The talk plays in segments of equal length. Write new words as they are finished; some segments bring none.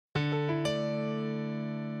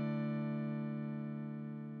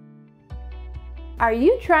Are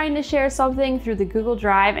you trying to share something through the Google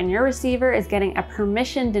Drive and your receiver is getting a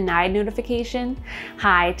permission denied notification?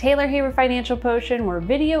 Hi, Taylor here with Financial Potion, where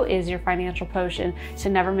video is your financial potion. To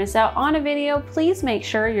never miss out on a video, please make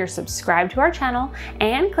sure you're subscribed to our channel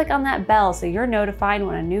and click on that bell so you're notified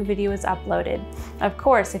when a new video is uploaded. Of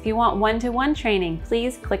course, if you want one-to-one training,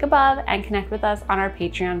 please click above and connect with us on our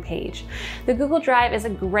Patreon page. The Google Drive is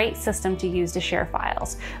a great system to use to share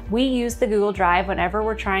files. We use the Google Drive whenever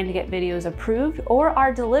we're trying to get videos approved or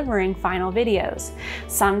are delivering final videos.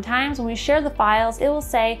 Sometimes when we share the files, it will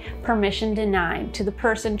say permission denied to the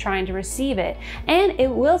person trying to receive it, and it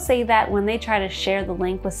will say that when they try to share the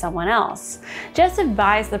link with someone else. Just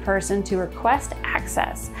advise the person to request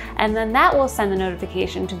access, and then that will send the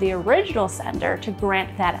notification to the original sender to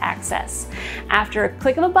grant that access. After a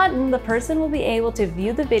click of a button, the person will be able to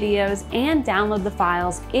view the videos and download the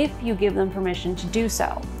files if you give them permission to do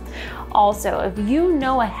so. Also, if you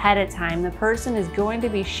know ahead of time the person is going to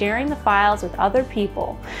be sharing the files with other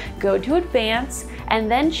people, go to Advanced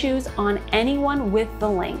and then choose on Anyone with the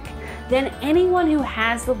link. Then anyone who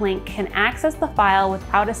has the link can access the file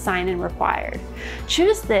without a sign-in required.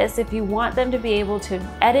 Choose this if you want them to be able to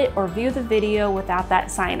edit or view the video without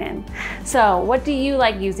that sign-in. So what do you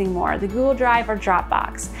like using more, the Google Drive or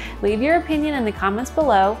Dropbox? Leave your opinion in the comments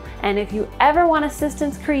below, and if you ever want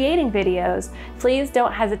assistance creating videos, please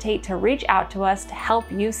don't hesitate to reach out to us to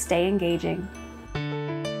help you stay engaging.